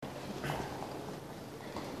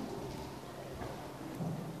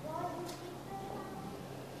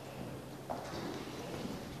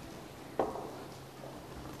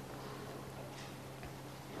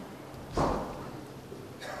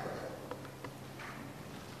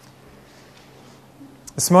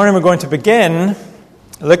This morning we're going to begin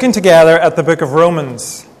looking together at the book of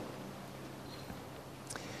Romans.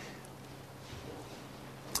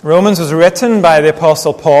 Romans was written by the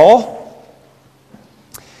Apostle Paul,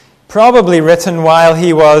 probably written while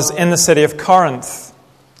he was in the city of Corinth,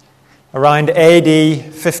 around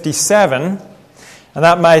AD 57. And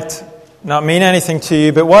that might not mean anything to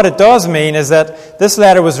you, but what it does mean is that this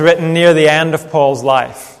letter was written near the end of Paul's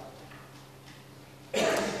life,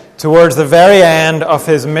 towards the very end of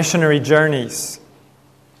his missionary journeys.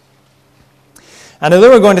 And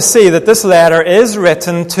although we're going to see that this letter is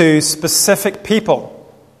written to specific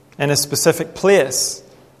people in a specific place,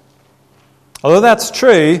 although that's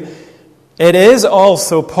true, it is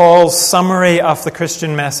also Paul's summary of the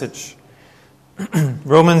Christian message.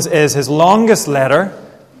 Romans is his longest letter,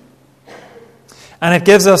 and it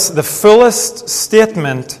gives us the fullest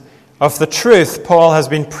statement of the truth Paul has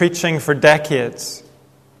been preaching for decades.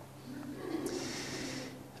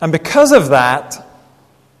 And because of that,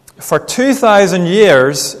 for 2,000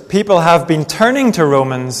 years, people have been turning to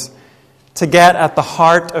Romans to get at the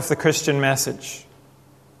heart of the Christian message.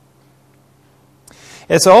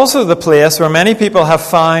 It's also the place where many people have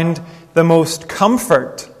found the most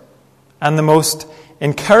comfort and the most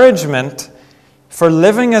encouragement for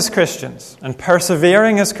living as Christians and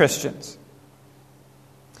persevering as Christians.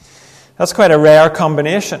 That's quite a rare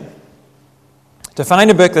combination. To find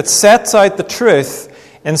a book that sets out the truth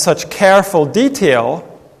in such careful detail,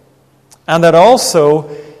 and that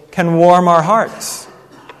also can warm our hearts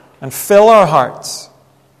and fill our hearts.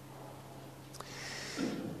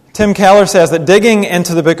 Tim Keller says that digging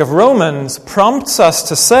into the book of Romans prompts us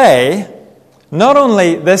to say, not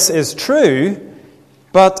only this is true,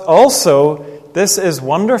 but also this is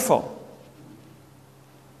wonderful.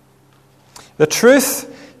 The truth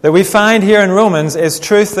that we find here in Romans is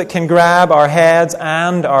truth that can grab our heads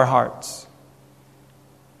and our hearts.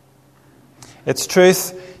 It's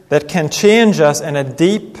truth that can change us in a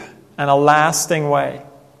deep and a lasting way.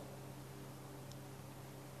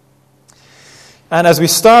 And as we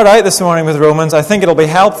start out this morning with Romans, I think it'll be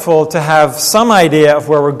helpful to have some idea of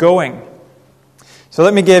where we're going. So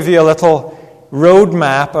let me give you a little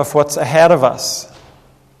roadmap of what's ahead of us.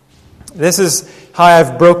 This is how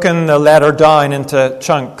I've broken the letter down into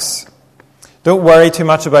chunks. Don't worry too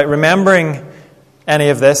much about remembering any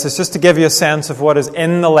of this. It's just to give you a sense of what is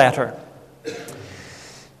in the letter.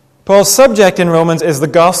 Paul's subject in Romans is the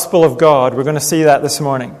gospel of God. We're going to see that this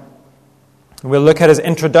morning. We'll look at his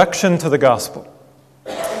introduction to the gospel.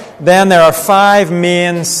 Then there are 5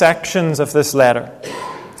 main sections of this letter.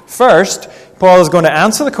 First, Paul is going to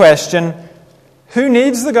answer the question, who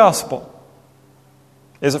needs the gospel?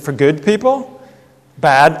 Is it for good people?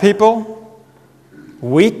 Bad people?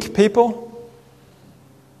 Weak people?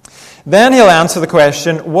 Then he'll answer the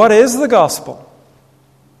question, what is the gospel?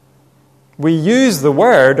 We use the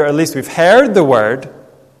word, or at least we've heard the word,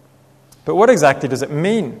 but what exactly does it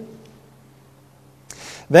mean?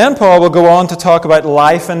 Then Paul will go on to talk about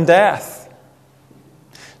life and death.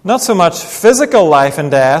 Not so much physical life and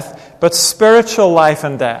death, but spiritual life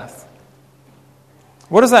and death.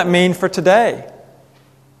 What does that mean for today?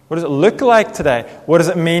 What does it look like today? What does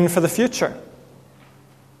it mean for the future?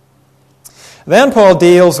 Then Paul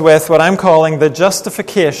deals with what I'm calling the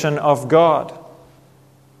justification of God.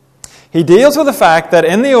 He deals with the fact that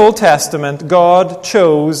in the Old Testament, God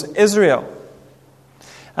chose Israel.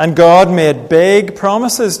 And God made big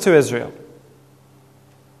promises to Israel.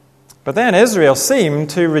 But then Israel seemed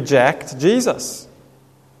to reject Jesus.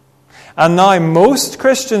 And now most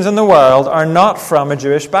Christians in the world are not from a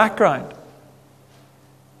Jewish background.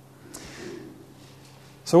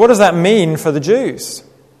 So what does that mean for the Jews?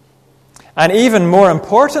 And even more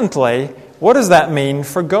importantly, what does that mean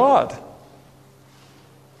for God?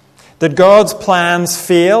 Did God's plans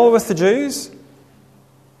fail with the Jews?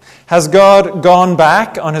 Has God gone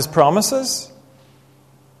back on his promises?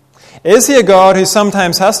 Is he a God who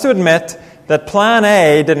sometimes has to admit that plan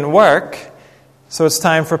A didn't work, so it's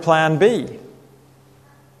time for plan B?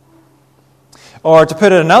 Or to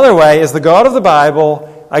put it another way, is the God of the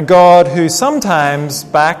Bible a God who sometimes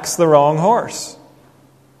backs the wrong horse?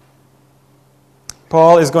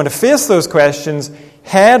 Paul is going to face those questions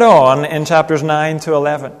head on in chapters 9 to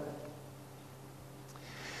 11.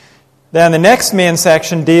 Then the next main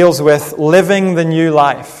section deals with living the new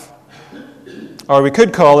life. Or we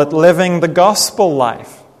could call it living the gospel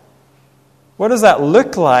life. What does that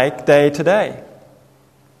look like day to day?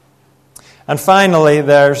 And finally,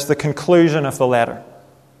 there's the conclusion of the letter.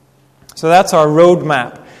 So that's our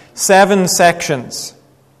roadmap. 7 sections.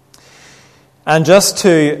 And just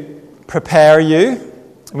to prepare you,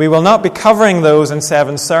 we will not be covering those in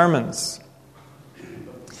 7 sermons.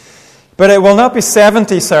 But it will not be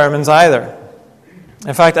 70 sermons either.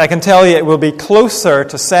 In fact, I can tell you it will be closer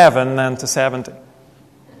to 7 than to 70,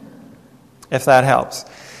 if that helps.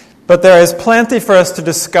 But there is plenty for us to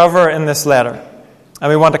discover in this letter,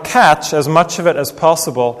 and we want to catch as much of it as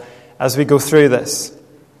possible as we go through this.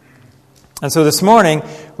 And so this morning,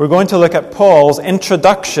 we're going to look at Paul's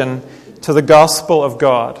introduction to the gospel of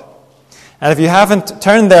God. And if you haven't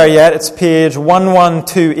turned there yet, it's page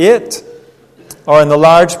 1128, or in the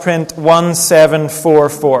large print,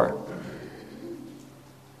 1744.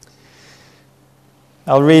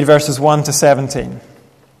 I'll read verses 1 to 17.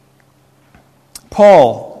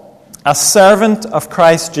 Paul, a servant of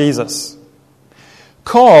Christ Jesus,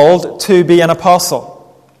 called to be an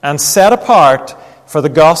apostle and set apart for the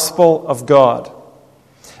gospel of God.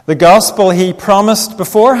 The gospel he promised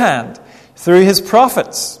beforehand through his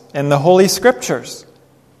prophets in the Holy Scriptures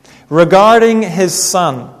regarding his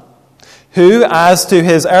Son, who, as to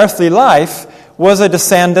his earthly life, was a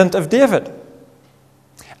descendant of David,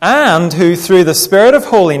 and who, through the Spirit of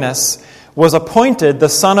holiness, was appointed the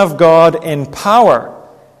Son of God in power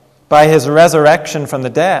by his resurrection from the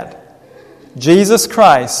dead, Jesus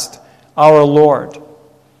Christ, our Lord.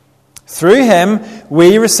 Through him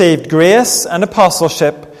we received grace and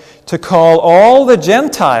apostleship to call all the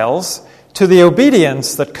Gentiles to the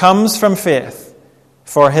obedience that comes from faith,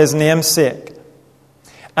 for his name's sake.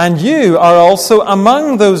 And you are also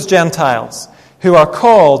among those Gentiles who are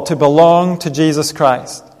called to belong to Jesus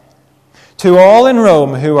Christ. To all in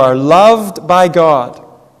Rome who are loved by God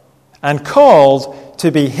and called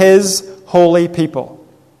to be his holy people.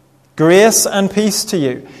 Grace and peace to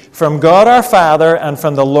you from God our Father and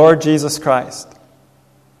from the Lord Jesus Christ.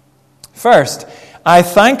 First, I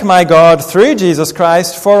thank my God through Jesus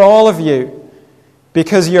Christ for all of you,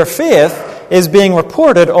 because your faith is being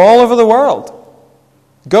reported all over the world.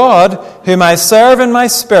 God, whom I serve in my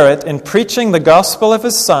spirit in preaching the gospel of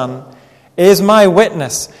his Son, is my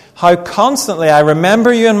witness how constantly I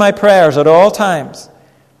remember you in my prayers at all times.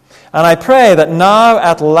 And I pray that now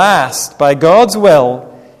at last, by God's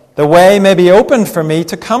will, the way may be opened for me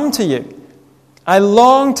to come to you. I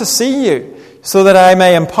long to see you, so that I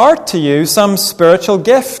may impart to you some spiritual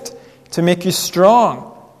gift to make you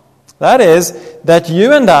strong. That is, that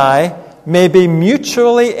you and I may be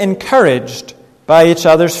mutually encouraged by each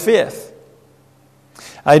other's faith.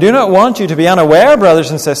 I do not want you to be unaware,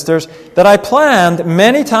 brothers and sisters, that I planned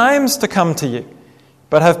many times to come to you,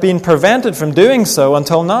 but have been prevented from doing so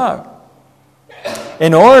until now,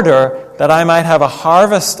 in order that I might have a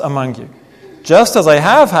harvest among you, just as I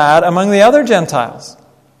have had among the other Gentiles.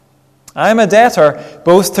 I am a debtor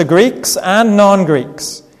both to Greeks and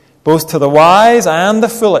non-Greeks, both to the wise and the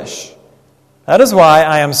foolish. That is why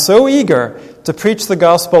I am so eager to preach the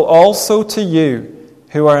gospel also to you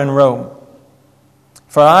who are in Rome.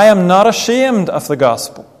 For I am not ashamed of the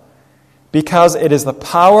gospel, because it is the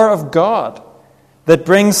power of God that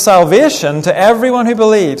brings salvation to everyone who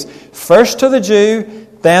believes, first to the Jew,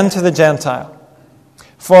 then to the Gentile.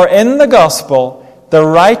 For in the gospel, the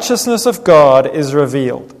righteousness of God is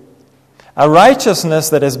revealed, a righteousness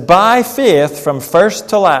that is by faith from first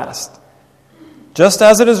to last. Just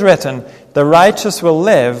as it is written, the righteous will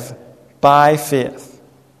live by faith.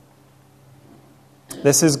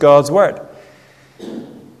 This is God's word.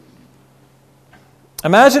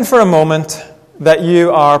 Imagine for a moment that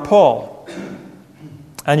you are Paul,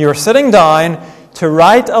 and you're sitting down to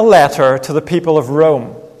write a letter to the people of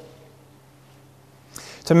Rome,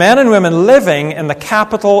 to men and women living in the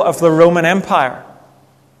capital of the Roman Empire.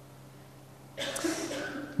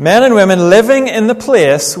 Men and women living in the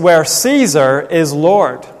place where Caesar is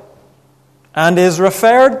Lord and is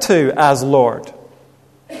referred to as Lord.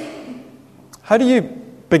 How do you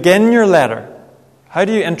begin your letter? How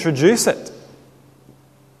do you introduce it?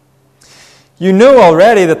 You know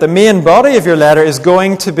already that the main body of your letter is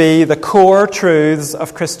going to be the core truths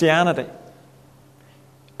of Christianity.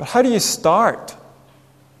 But how do you start?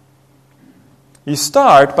 You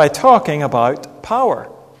start by talking about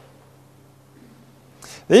power.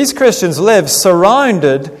 These Christians live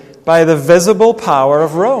surrounded by the visible power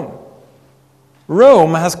of Rome.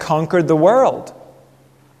 Rome has conquered the world.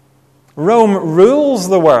 Rome rules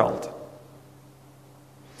the world.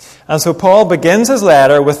 And so Paul begins his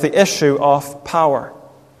letter with the issue of power.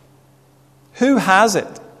 Who has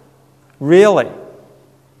it, really?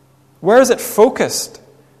 Where is it focused,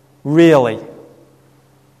 really?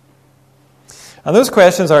 And those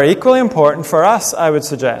questions are equally important for us, I would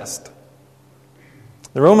suggest.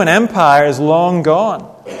 The Roman Empire is long gone,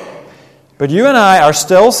 but you and I are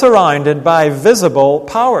still surrounded by visible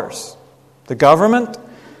powers. The government,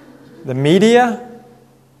 the media,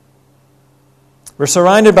 We're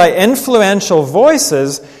surrounded by influential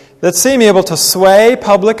voices that seem able to sway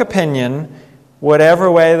public opinion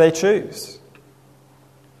whatever way they choose.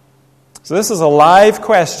 So this is a live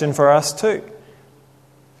question for us too.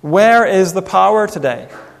 Where is the power today?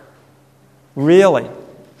 Really?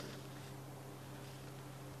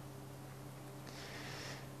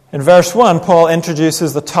 In verse 1, Paul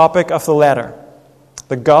introduces the topic of the letter,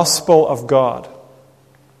 the gospel of God.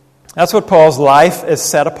 That's what Paul's life is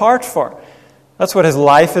set apart for. That's what his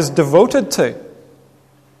life is devoted to.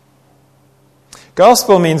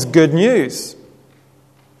 Gospel means good news.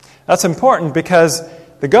 That's important because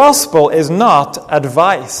the gospel is not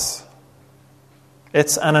advice.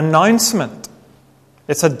 It's an announcement.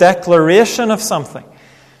 It's a declaration of something.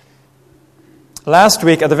 Last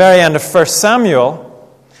week, at the very end of 1 Samuel,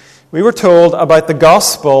 we were told about the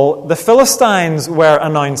gospel the Philistines were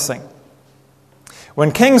announcing.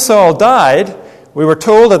 When King Saul died, we were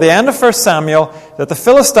told at the end of 1 Samuel that the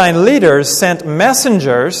Philistine leaders sent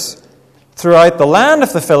messengers throughout the land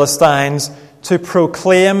of the Philistines to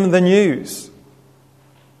proclaim the news.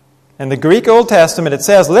 In the Greek Old Testament, it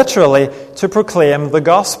says literally to proclaim the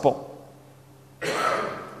gospel.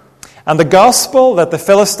 And the gospel that the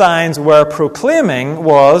Philistines were proclaiming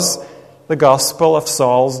was the gospel of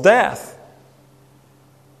Saul's death.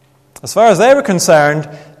 As far as they were concerned,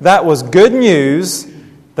 that was good news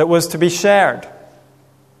that was to be shared.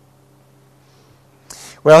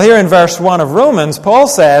 Well, here in verse 1 of Romans, Paul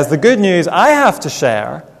says, the good news I have to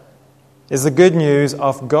share is the good news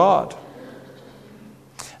of God.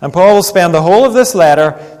 And Paul will spend the whole of this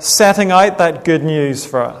letter setting out that good news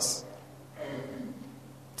for us.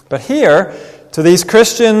 But here, to these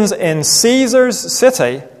Christians in Caesar's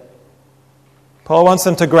city, Paul wants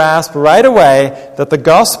them to grasp right away that the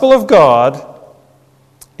gospel of God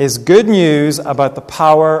is good news about the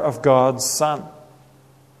power of God's Son.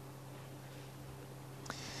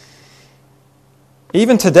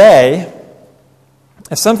 Even today,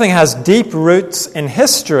 if something has deep roots in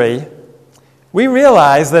history, we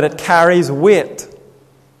realize that it carries weight.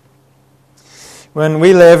 When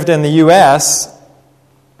we lived in the U.S.,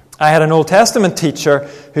 I had an Old Testament teacher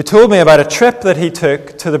who told me about a trip that he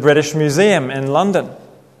took to the British Museum in London.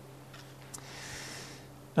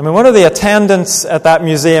 I mean, one of the attendants at that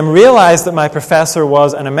museum realized that my professor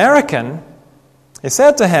was an American. He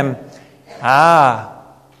said to him,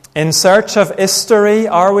 in search of history,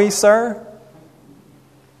 are we, sir?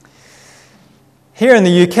 Here in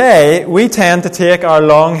the UK, we tend to take our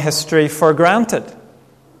long history for granted.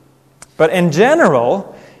 But in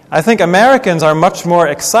general, I think Americans are much more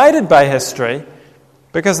excited by history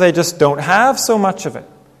because they just don't have so much of it.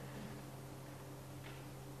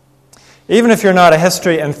 Even if you're not a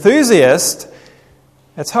history enthusiast,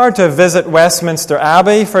 it's hard to visit Westminster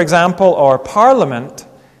Abbey, for example, or Parliament,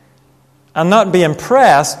 and not be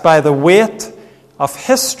impressed by the weight of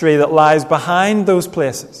history that lies behind those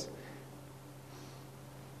places.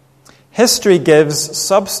 History gives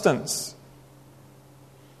substance.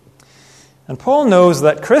 And Paul knows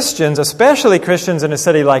that Christians, especially Christians in a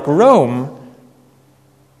city like Rome,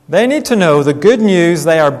 they need to know the good news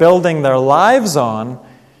they are building their lives on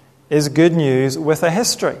is good news with a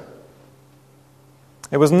history.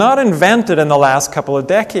 It was not invented in the last couple of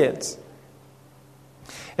decades.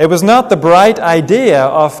 It was not the bright idea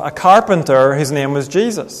of a carpenter whose name was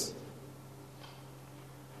Jesus.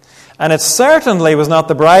 And it certainly was not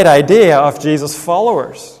the bright idea of Jesus'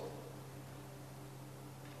 followers.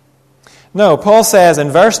 No, Paul says in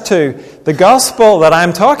verse 2, the gospel that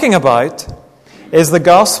I'm talking about is the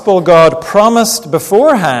gospel God promised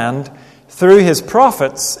beforehand through his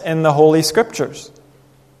prophets in the Holy Scriptures,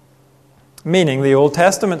 meaning the Old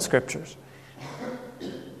Testament Scriptures.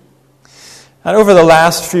 And over the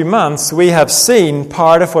last few months, we have seen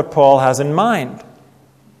part of what Paul has in mind.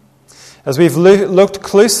 As we have looked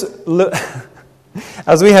closely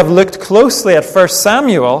at 1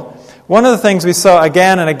 Samuel, one of the things we saw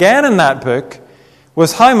again and again in that book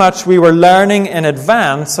was how much we were learning in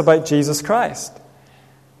advance about Jesus Christ.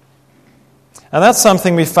 And that's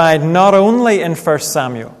something we find not only in 1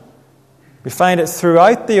 Samuel. We find it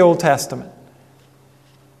throughout the Old Testament.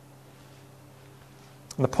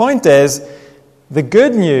 And the point is, the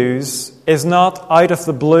good news is not out of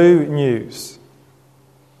the blue news.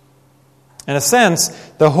 In a sense,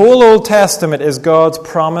 the whole Old Testament is God's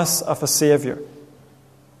promise of a Savior.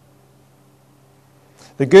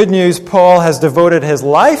 The good news Paul has devoted his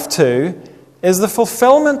life to is the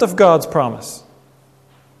fulfillment of God's promise.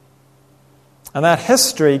 And that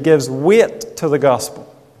history gives weight to the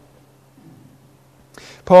gospel.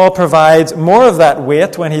 Paul provides more of that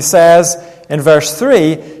weight when he says in verse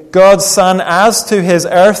 3, God's Son, as to his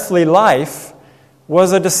earthly life,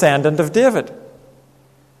 was a descendant of David.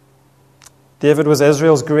 David was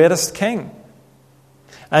Israel's greatest king.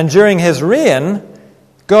 And during his reign,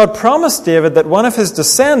 God promised David that one of his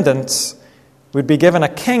descendants would be given a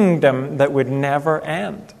kingdom that would never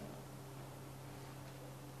end.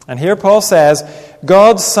 And here Paul says,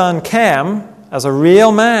 God's Son came as a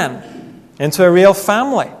real man into a real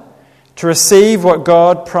family to receive what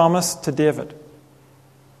God promised to David.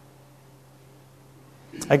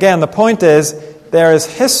 Again, the point is, there is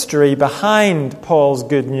history behind Paul's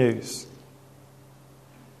good news.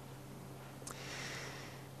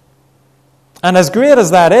 And as great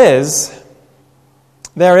as that is,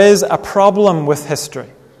 there is a problem with history.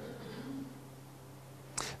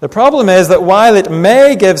 The problem is that while it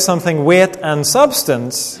may give something weight and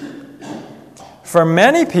substance, for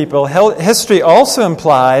many people, history also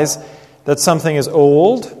implies that something is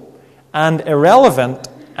old and irrelevant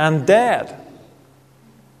and dead.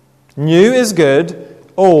 New is good,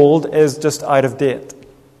 old is just out of date.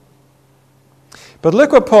 But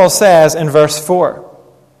look what Paul says in verse 4.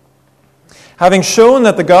 Having shown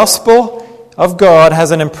that the gospel of God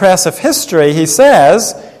has an impressive history, he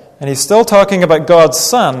says, and he's still talking about God's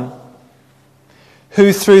Son,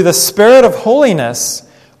 who through the Spirit of holiness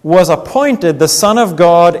was appointed the Son of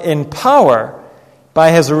God in power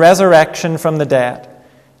by his resurrection from the dead,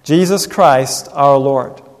 Jesus Christ our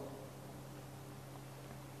Lord.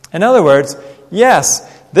 In other words, yes,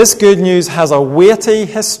 this good news has a weighty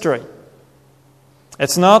history.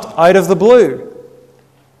 It's not out of the blue.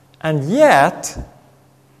 And yet,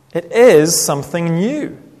 it is something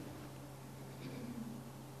new.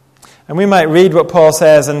 And we might read what Paul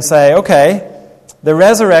says and say, okay, the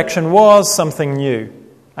resurrection was something new.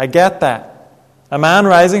 I get that. A man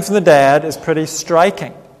rising from the dead is pretty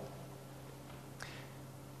striking.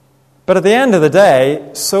 But at the end of the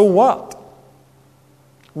day, so what?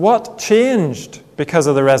 What changed because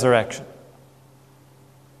of the resurrection?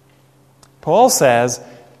 Paul says,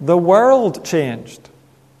 the world changed.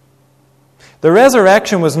 The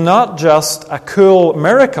resurrection was not just a cool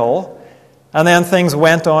miracle, and then things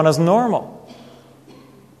went on as normal.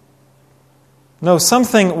 No,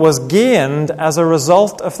 something was gained as a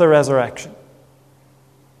result of the resurrection.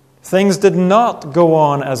 Things did not go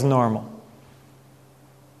on as normal.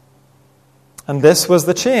 And this was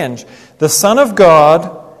the change. The Son of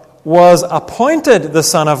God was appointed the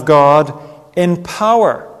Son of God in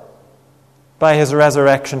power by his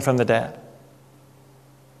resurrection from the dead.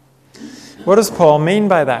 What does Paul mean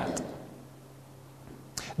by that?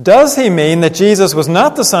 Does he mean that Jesus was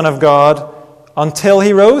not the Son of God until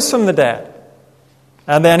he rose from the dead,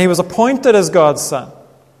 and then he was appointed as God's Son?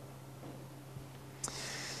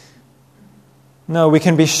 No, we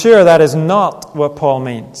can be sure that is not what Paul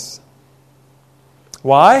means.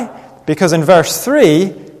 Why? Because in verse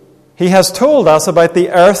 3, he has told us about the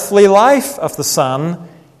earthly life of the Son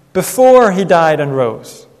before he died and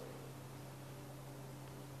rose.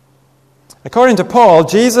 According to Paul,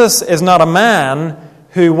 Jesus is not a man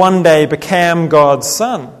who one day became God's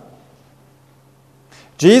Son.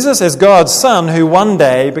 Jesus is God's Son who one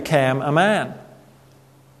day became a man.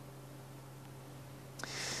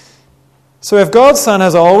 So if God's Son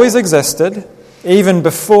has always existed, even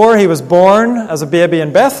before he was born as a baby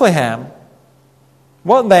in Bethlehem,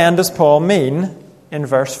 what then does Paul mean in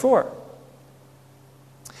verse 4?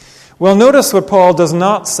 Well, notice what Paul does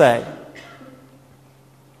not say.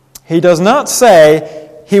 He does not say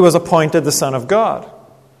he was appointed the Son of God.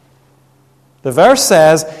 The verse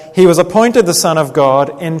says he was appointed the Son of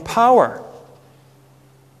God in power.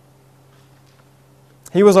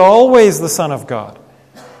 He was always the Son of God.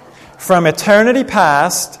 From eternity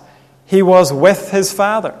past, he was with his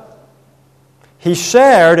Father. He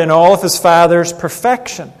shared in all of his Father's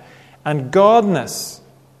perfection and godness.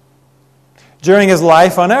 During his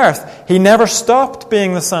life on earth, he never stopped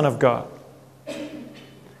being the Son of God.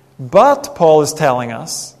 But, Paul is telling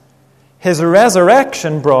us, his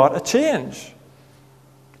resurrection brought a change.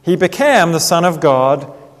 He became the Son of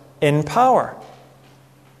God in power.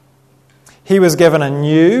 He was given a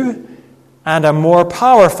new and a more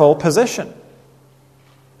powerful position.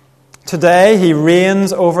 Today, he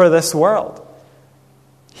reigns over this world.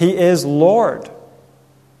 He is Lord.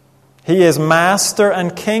 He is Master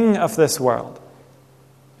and King of this world.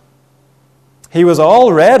 He was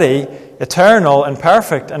already eternal and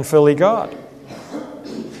perfect and fully God.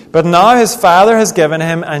 But now his Father has given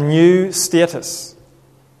him a new status.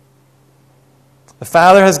 The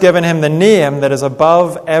Father has given him the name that is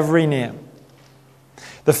above every name.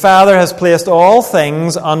 The Father has placed all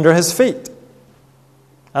things under his feet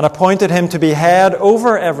and appointed him to be head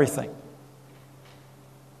over everything.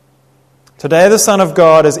 Today the Son of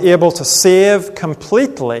God is able to save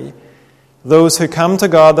completely those who come to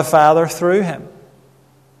God the Father through him.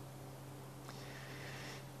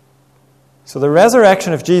 So the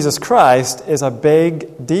resurrection of Jesus Christ is a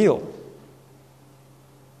big deal.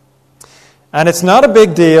 And it's not a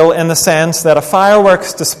big deal in the sense that a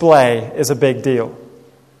fireworks display is a big deal.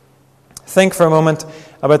 Think for a moment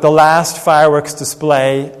about the last fireworks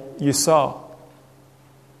display you saw.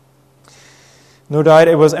 No doubt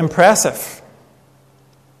it was impressive.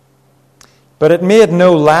 But it made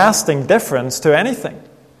no lasting difference to anything.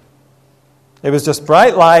 It was just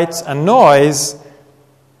bright lights and noise,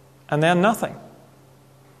 and then nothing.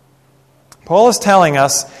 Paul is telling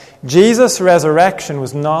us Jesus' resurrection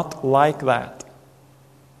was not like that.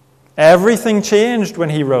 Everything changed when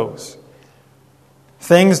he rose.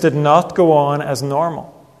 Things did not go on as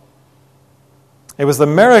normal. It was the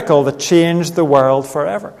miracle that changed the world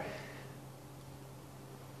forever.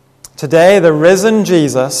 Today, the risen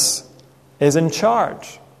Jesus is in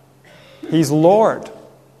charge. He's Lord.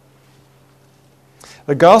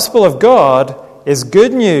 The gospel of God is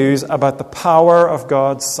good news about the power of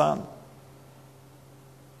God's Son.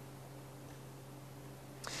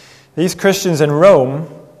 These Christians in Rome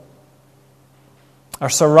are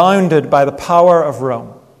surrounded by the power of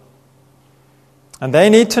Rome. And they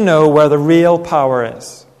need to know where the real power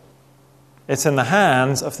is. It's in the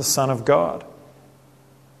hands of the Son of God.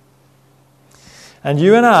 And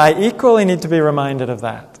you and I equally need to be reminded of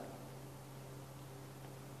that.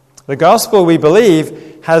 The gospel, we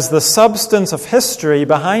believe, has the substance of history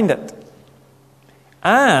behind it.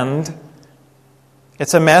 And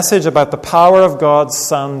it's a message about the power of God's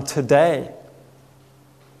Son today.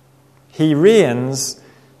 He reigns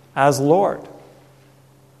as Lord.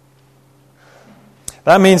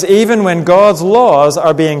 That means even when God's laws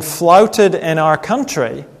are being flouted in our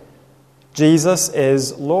country, Jesus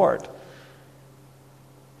is Lord.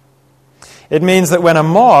 It means that when a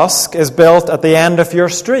mosque is built at the end of your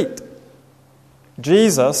street,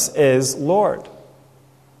 Jesus is Lord.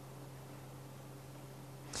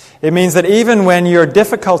 It means that even when your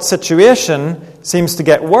difficult situation seems to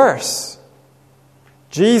get worse,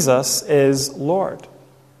 Jesus is Lord.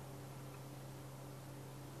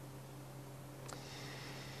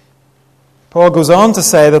 Paul goes on to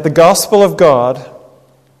say that the gospel of God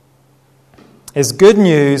is good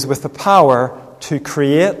news with the power to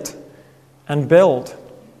create and build.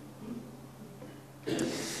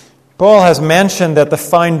 Paul has mentioned that the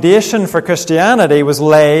foundation for Christianity was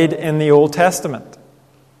laid in the Old Testament.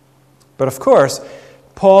 But of course,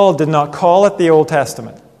 Paul did not call it the Old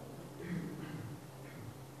Testament.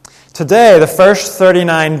 Today, the first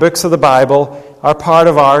 39 books of the Bible are part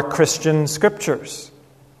of our Christian scriptures.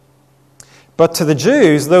 But to the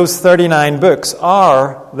Jews, those 39 books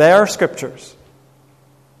are their scriptures.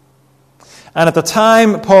 And at the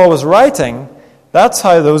time Paul was writing, that's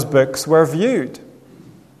how those books were viewed.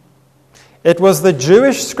 It was the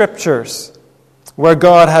Jewish scriptures where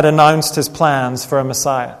God had announced his plans for a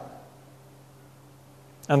Messiah.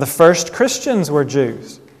 And the first Christians were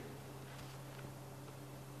Jews.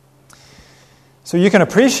 So you can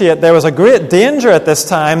appreciate there was a great danger at this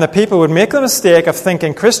time that people would make the mistake of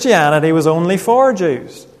thinking Christianity was only for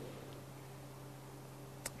Jews.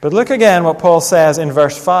 But look again what Paul says in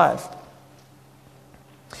verse 5.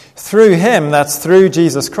 Through him, that's through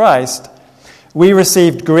Jesus Christ, we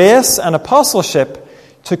received grace and apostleship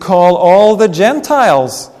to call all the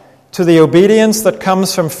Gentiles to the obedience that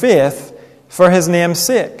comes from faith for his name's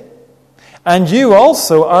sake. And you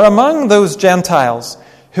also are among those Gentiles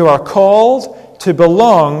who are called to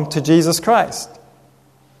belong to Jesus Christ.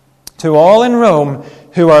 To all in Rome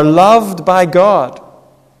who are loved by God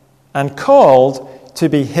and called to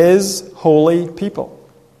be his holy people.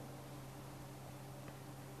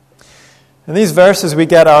 In these verses we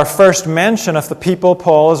get our first mention of the people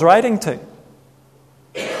Paul is writing to.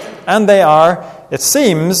 And they are, it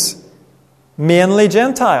seems, mainly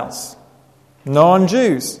Gentiles,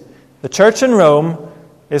 non-Jews. The church in Rome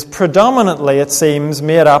is predominantly, it seems,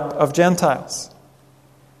 made up of Gentiles.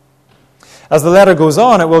 As the letter goes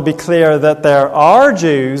on, it will be clear that there are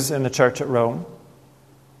Jews in the church at Rome,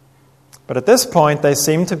 but at this point they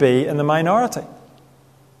seem to be in the minority.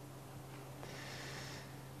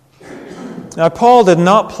 Now, Paul did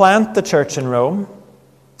not plant the church in Rome,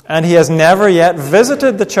 and he has never yet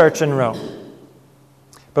visited the church in Rome.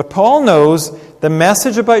 But Paul knows the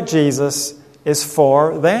message about Jesus is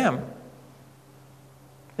for them.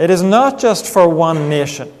 It is not just for one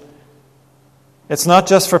nation. It's not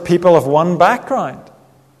just for people of one background.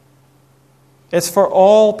 It's for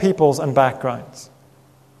all peoples and backgrounds.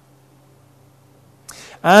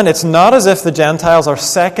 And it's not as if the Gentiles are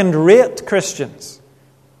second-rate Christians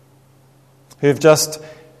who've just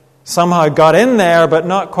somehow got in there but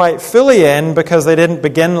not quite fully in because they didn't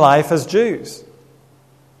begin life as Jews.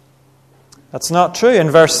 That's not true.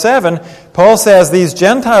 In verse 7, Paul says these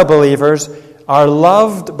Gentile believers are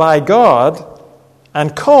loved by God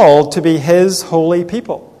and called to be His holy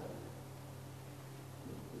people.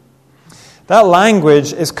 That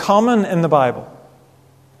language is common in the Bible.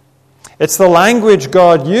 It's the language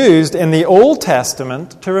God used in the Old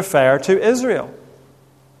Testament to refer to Israel.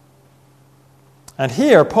 And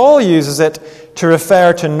here, Paul uses it to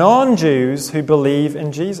refer to non-Jews who believe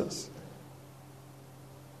in Jesus.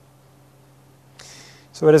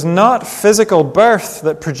 So it is not physical birth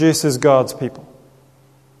that produces God's people.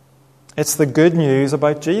 It's the good news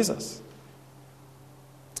about Jesus.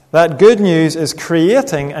 That good news is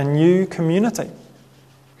creating a new community.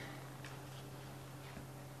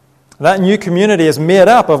 That new community is made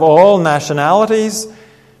up of all nationalities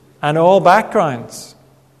and all backgrounds.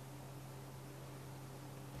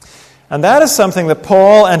 And that is something that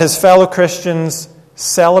Paul and his fellow Christians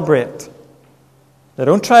celebrate. They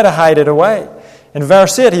don't try to hide it away. In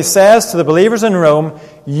verse 8, he says to the believers in Rome,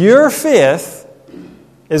 your faith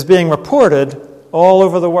is being reported all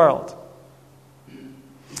over the world.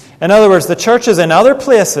 In other words, the churches in other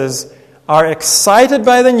places are excited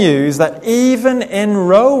by the news that even in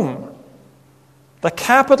Rome, the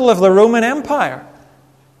capital of the Roman Empire,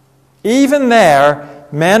 even there,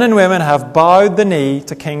 men and women have bowed the knee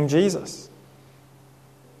to King Jesus.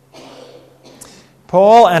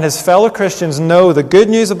 Paul and his fellow Christians know the good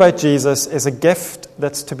news about Jesus is a gift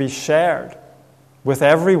that's to be shared with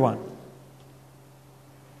everyone.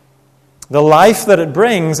 The life that it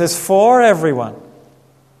brings is for everyone.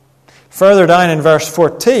 Further down in verse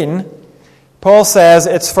 14, Paul says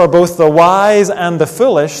it's for both the wise and the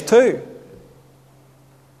foolish too.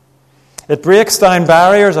 It breaks down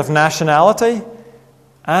barriers of nationality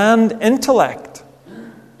and intellect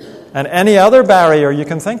and any other barrier you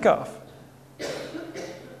can think of.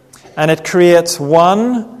 And it creates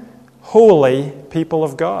one holy people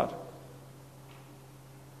of God.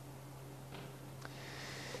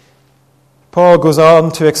 Paul goes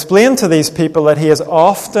on to explain to these people that he has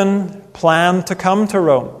often planned to come to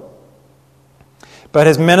Rome, but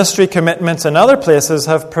his ministry commitments in other places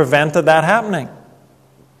have prevented that happening.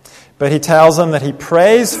 But he tells them that he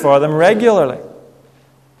prays for them regularly.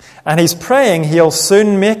 And he's praying he'll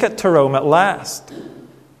soon make it to Rome at last.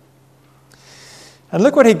 And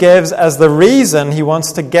look what he gives as the reason he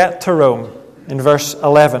wants to get to Rome in verse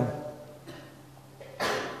 11.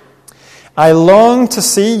 I long to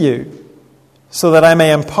see you so that I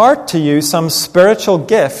may impart to you some spiritual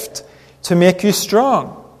gift to make you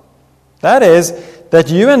strong. That is, that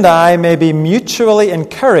you and I may be mutually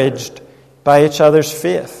encouraged by each other's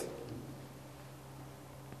faith.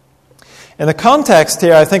 In the context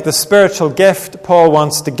here, I think the spiritual gift Paul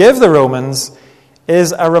wants to give the Romans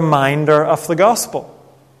is a reminder of the gospel.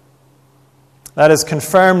 That is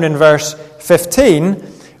confirmed in verse 15,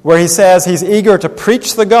 where he says he's eager to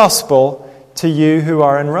preach the gospel to you who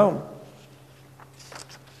are in Rome.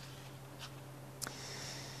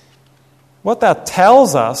 What that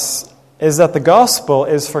tells us is that the gospel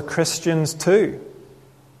is for Christians too.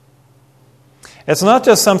 It's not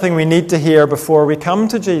just something we need to hear before we come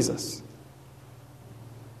to Jesus.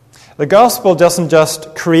 The gospel doesn't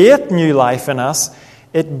just create new life in us,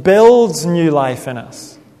 it builds new life in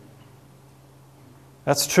us.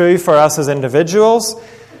 That's true for us as individuals,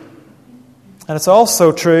 and it's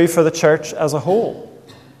also true for the church as a whole.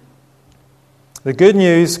 The good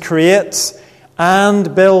news creates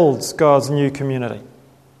and builds God's new community.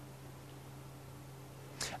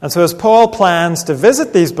 And so as Paul plans to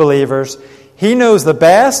visit these believers, he knows the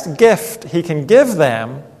best gift he can give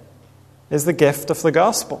them is the gift of the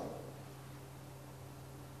gospel.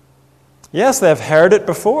 Yes, they've heard it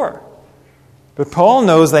before, but Paul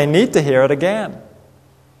knows they need to hear it again.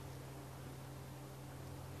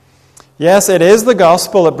 Yes, it is the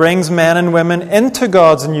gospel that brings men and women into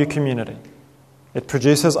God's new community. It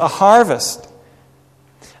produces a harvest.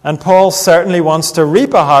 And Paul certainly wants to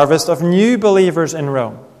reap a harvest of new believers in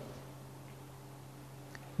Rome.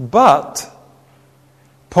 But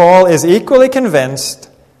Paul is equally convinced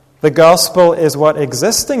the gospel is what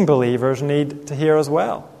existing believers need to hear as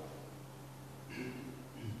well.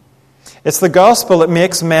 It's the gospel that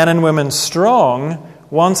makes men and women strong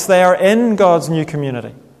once they are in God's new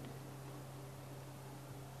community.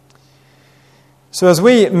 So as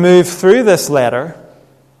we move through this letter,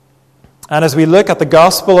 and as we look at the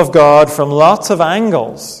gospel of God from lots of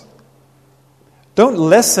angles, don't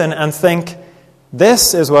listen and think,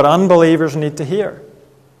 this is what unbelievers need to hear.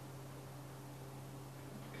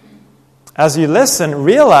 As you listen,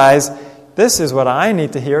 realize this is what I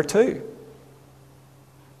need to hear too.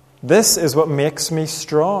 This is what makes me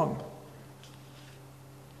strong.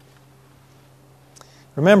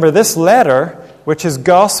 Remember, this letter, which is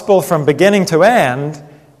gospel from beginning to end,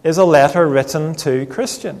 is a letter written to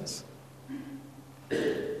Christians.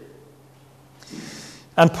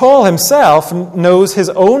 And Paul himself knows his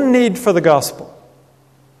own need for the gospel.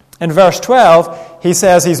 In verse 12, he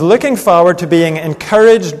says he's looking forward to being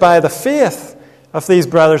encouraged by the faith of these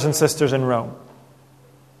brothers and sisters in Rome.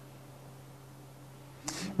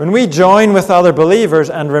 When we join with other believers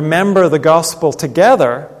and remember the gospel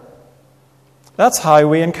together, that's how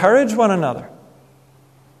we encourage one another.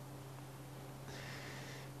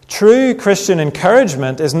 True Christian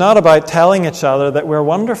encouragement is not about telling each other that we're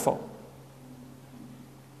wonderful.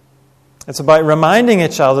 It's about reminding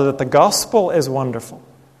each other that the gospel is wonderful.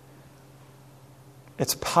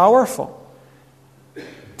 It's powerful.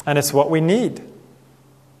 And it's what we need.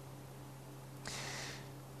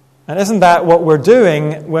 And isn't that what we're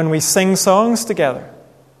doing when we sing songs together?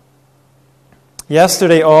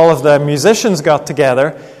 Yesterday, all of the musicians got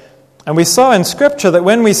together, and we saw in Scripture that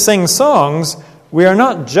when we sing songs, we are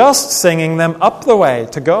not just singing them up the way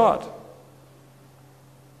to God.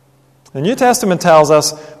 The New Testament tells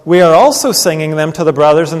us we are also singing them to the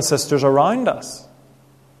brothers and sisters around us,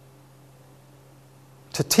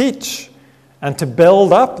 to teach and to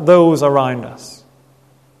build up those around us.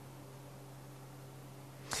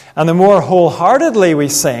 And the more wholeheartedly we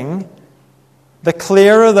sing, the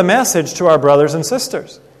clearer the message to our brothers and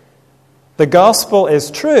sisters. The gospel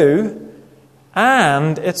is true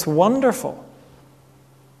and it's wonderful.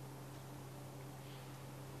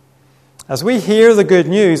 As we hear the good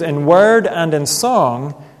news in word and in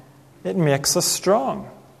song, it makes us strong.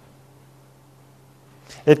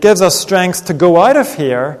 It gives us strength to go out of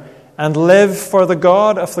here and live for the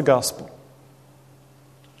God of the gospel.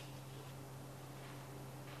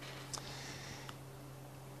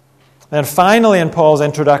 Then finally in Paul's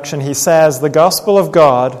introduction, he says the gospel of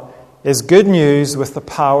God is good news with the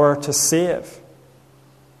power to save.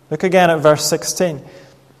 Look again at verse 16.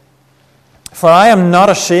 For I am not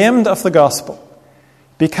ashamed of the gospel,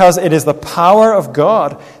 because it is the power of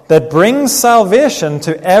God that brings salvation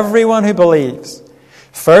to everyone who believes,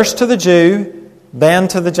 first to the Jew, then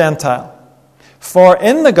to the Gentile. For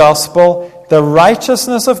in the gospel the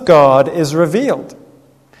righteousness of God is revealed,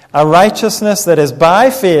 a righteousness that is by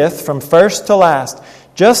faith from first to last,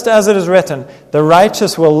 just as it is written, the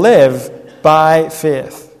righteous will live by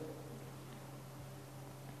faith.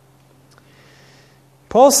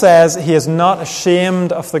 Paul says he is not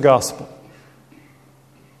ashamed of the gospel.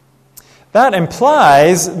 That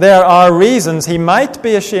implies there are reasons he might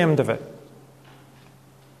be ashamed of it.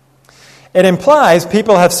 It implies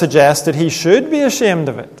people have suggested he should be ashamed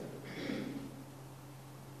of it.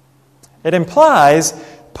 It implies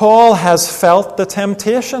Paul has felt the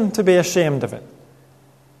temptation to be ashamed of it.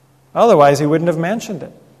 Otherwise, he wouldn't have mentioned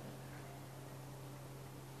it.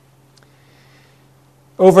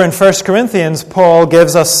 Over in 1 Corinthians, Paul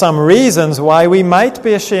gives us some reasons why we might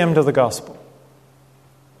be ashamed of the gospel.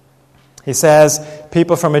 He says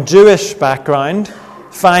people from a Jewish background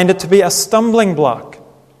find it to be a stumbling block.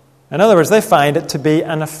 In other words, they find it to be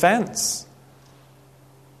an offense.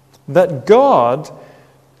 That God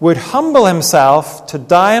would humble himself to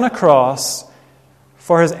die on a cross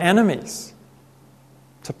for his enemies,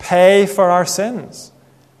 to pay for our sins.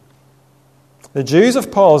 The Jews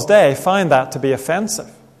of Paul's day find that to be offensive,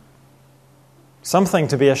 something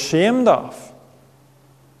to be ashamed of.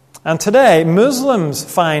 And today, Muslims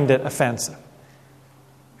find it offensive.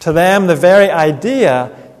 To them, the very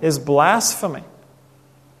idea is blasphemy.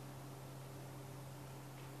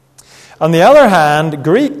 On the other hand,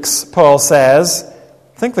 Greeks, Paul says,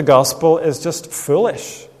 think the gospel is just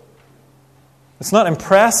foolish. It's not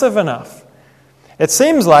impressive enough. It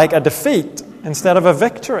seems like a defeat instead of a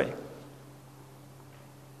victory.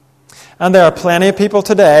 And there are plenty of people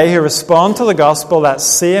today who respond to the gospel that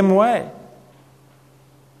same way.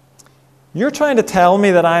 You're trying to tell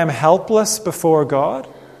me that I am helpless before God?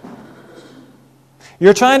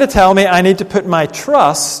 You're trying to tell me I need to put my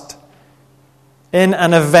trust in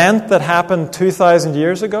an event that happened 2,000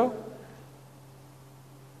 years ago?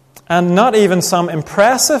 And not even some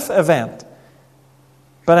impressive event,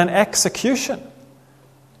 but an execution.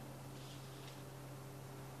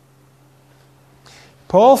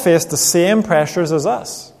 Paul faced the same pressures as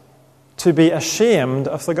us, to be ashamed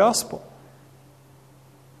of the gospel.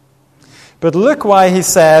 But look why he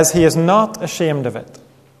says he is not ashamed of it.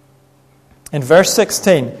 In verse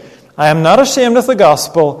 16, I am not ashamed of the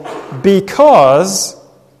gospel because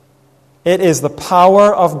it is the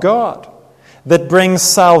power of God. that brings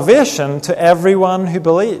salvation to everyone who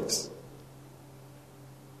believes.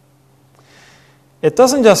 It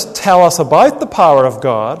doesn't just tell us about the power of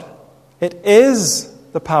God, it is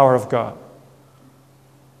the power of God.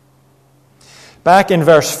 Back in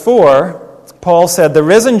verse 4, Paul said, "The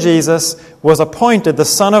risen Jesus was appointed the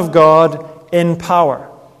Son of God in power."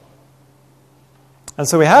 And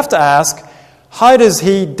so we have to ask, how does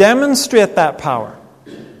he demonstrate that power?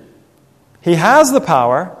 He has the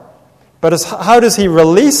power, but how does he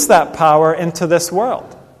release that power into this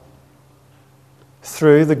world?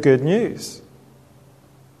 Through the good news.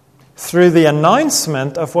 Through the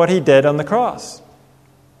announcement of what he did on the cross.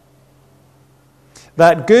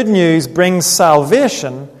 That good news brings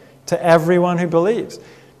salvation to everyone who believes,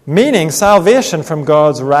 meaning salvation from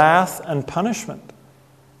God's wrath and punishment.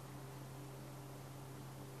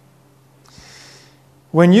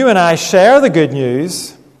 When you and I share the good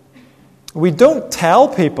news, we don't tell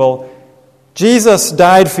people, Jesus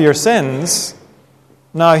died for your sins,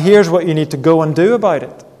 now here's what you need to go and do about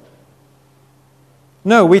it.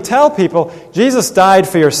 No, we tell people, Jesus died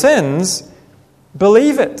for your sins,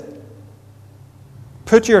 believe it.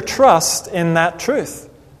 Put your trust in that truth.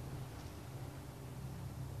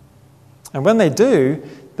 And when they do,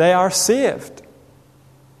 they are saved.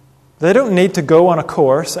 They don't need to go on a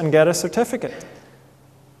course and get a certificate.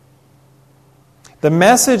 The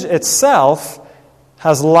message itself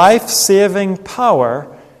has life-saving power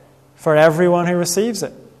for everyone who receives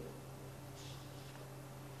it.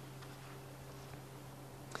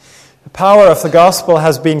 The power of the gospel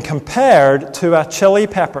has been compared to a chili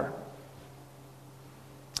pepper.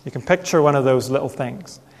 You can picture one of those little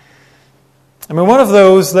things. I mean, one of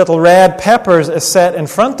those little red peppers is set in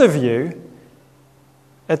front of you.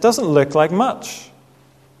 It doesn't look like much.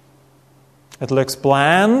 It looks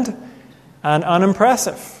bland and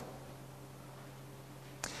unimpressive.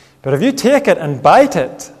 But if you take it and bite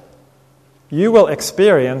it, you will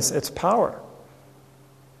experience its power.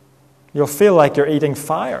 You'll feel like you're eating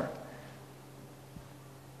fire.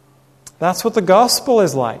 That's what the gospel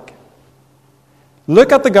is like.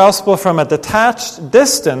 Look at the gospel from a detached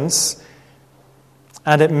distance,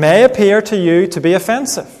 and it may appear to you to be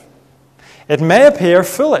offensive. It may appear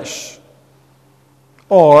foolish.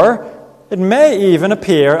 Or it may even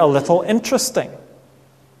appear a little interesting.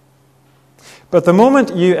 But the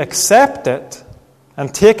moment you accept it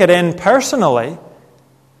and take it in personally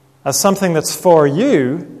as something that's for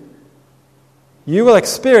you, you will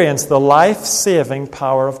experience the life-saving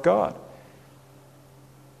power of God.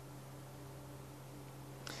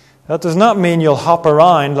 That does not mean you'll hop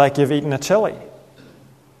around like you've eaten a chili.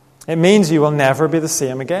 It means you will never be the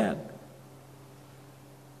same again.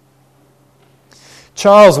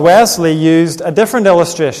 Charles Wesley used a different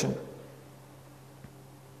illustration.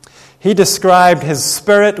 He described his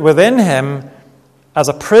spirit within him as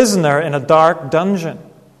a prisoner in a dark dungeon.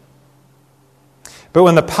 But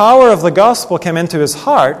when the power of the gospel came into his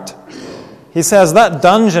heart, he says that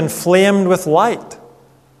dungeon flamed with light.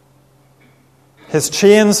 His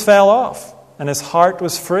chains fell off, and his heart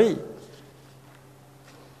was free.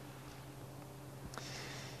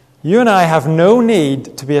 You and I have no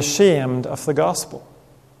need to be ashamed of the gospel.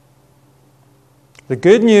 The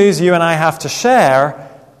good news you and I have to share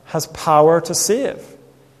has power to save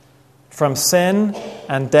from sin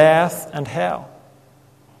and death and hell.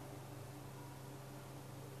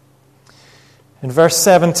 In verse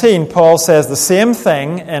 17, Paul says the same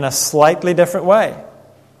thing in a slightly different way.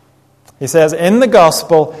 He says, in the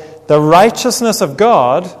gospel, the righteousness of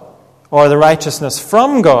God, or the righteousness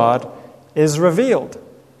from God, is revealed.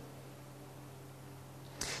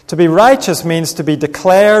 To be righteous means to be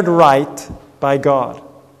declared right by God.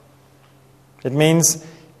 It means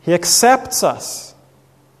He accepts us,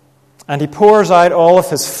 and He pours out all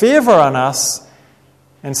of His favor on us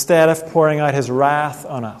instead of pouring out His wrath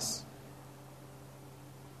on us.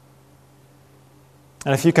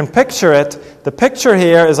 And if you can picture it, the picture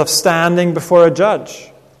here is of standing before a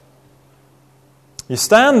judge. You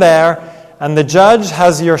stand there, and the judge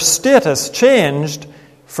has your status changed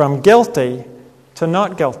from guilty to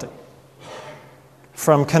not guilty,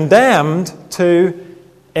 from condemned to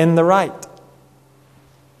in the right.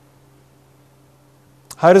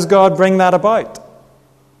 How does God bring that about?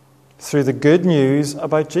 Through the good news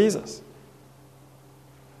about Jesus.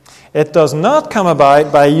 It does not come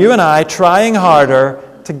about by you and I trying harder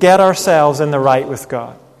to get ourselves in the right with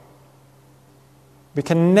God. We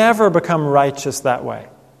can never become righteous that way.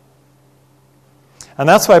 And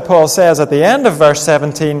that's why Paul says at the end of verse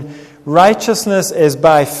 17, righteousness is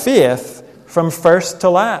by faith from first to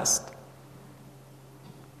last.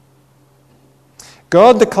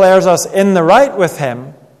 God declares us in the right with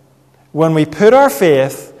Him when we put our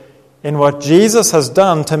faith in what Jesus has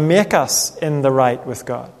done to make us in the right with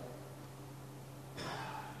God.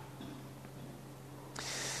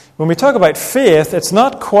 When we talk about faith, it's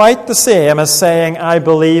not quite the same as saying, I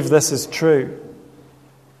believe this is true.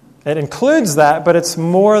 It includes that, but it's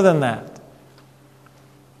more than that.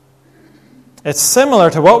 It's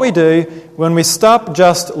similar to what we do when we stop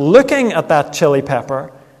just looking at that chili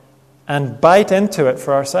pepper and bite into it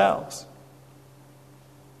for ourselves.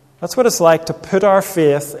 That's what it's like to put our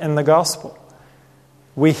faith in the gospel.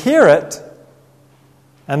 We hear it,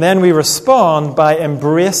 and then we respond by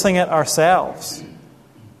embracing it ourselves,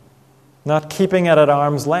 not keeping it at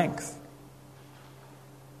arm's length.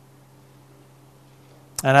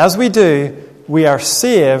 And as we do, we are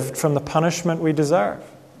saved from the punishment we deserve.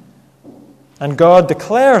 And God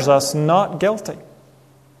declares us not guilty.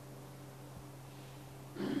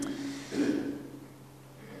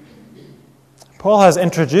 Paul has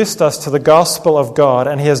introduced us to the gospel of God,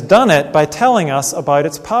 and he has done it by telling us about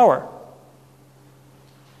its power.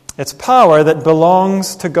 It's power that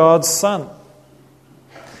belongs to God's Son.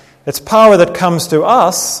 It's power that comes to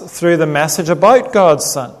us through the message about God's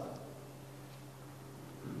Son.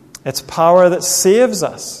 It's power that saves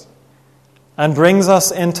us and brings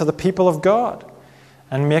us into the people of God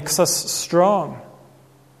and makes us strong.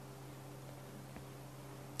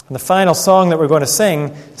 And the final song that we're going to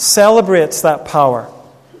sing celebrates that power.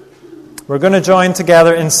 We're going to join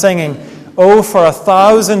together in singing, "Oh, for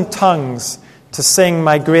 1,000 tongues to sing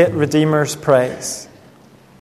my great Redeemer's praise."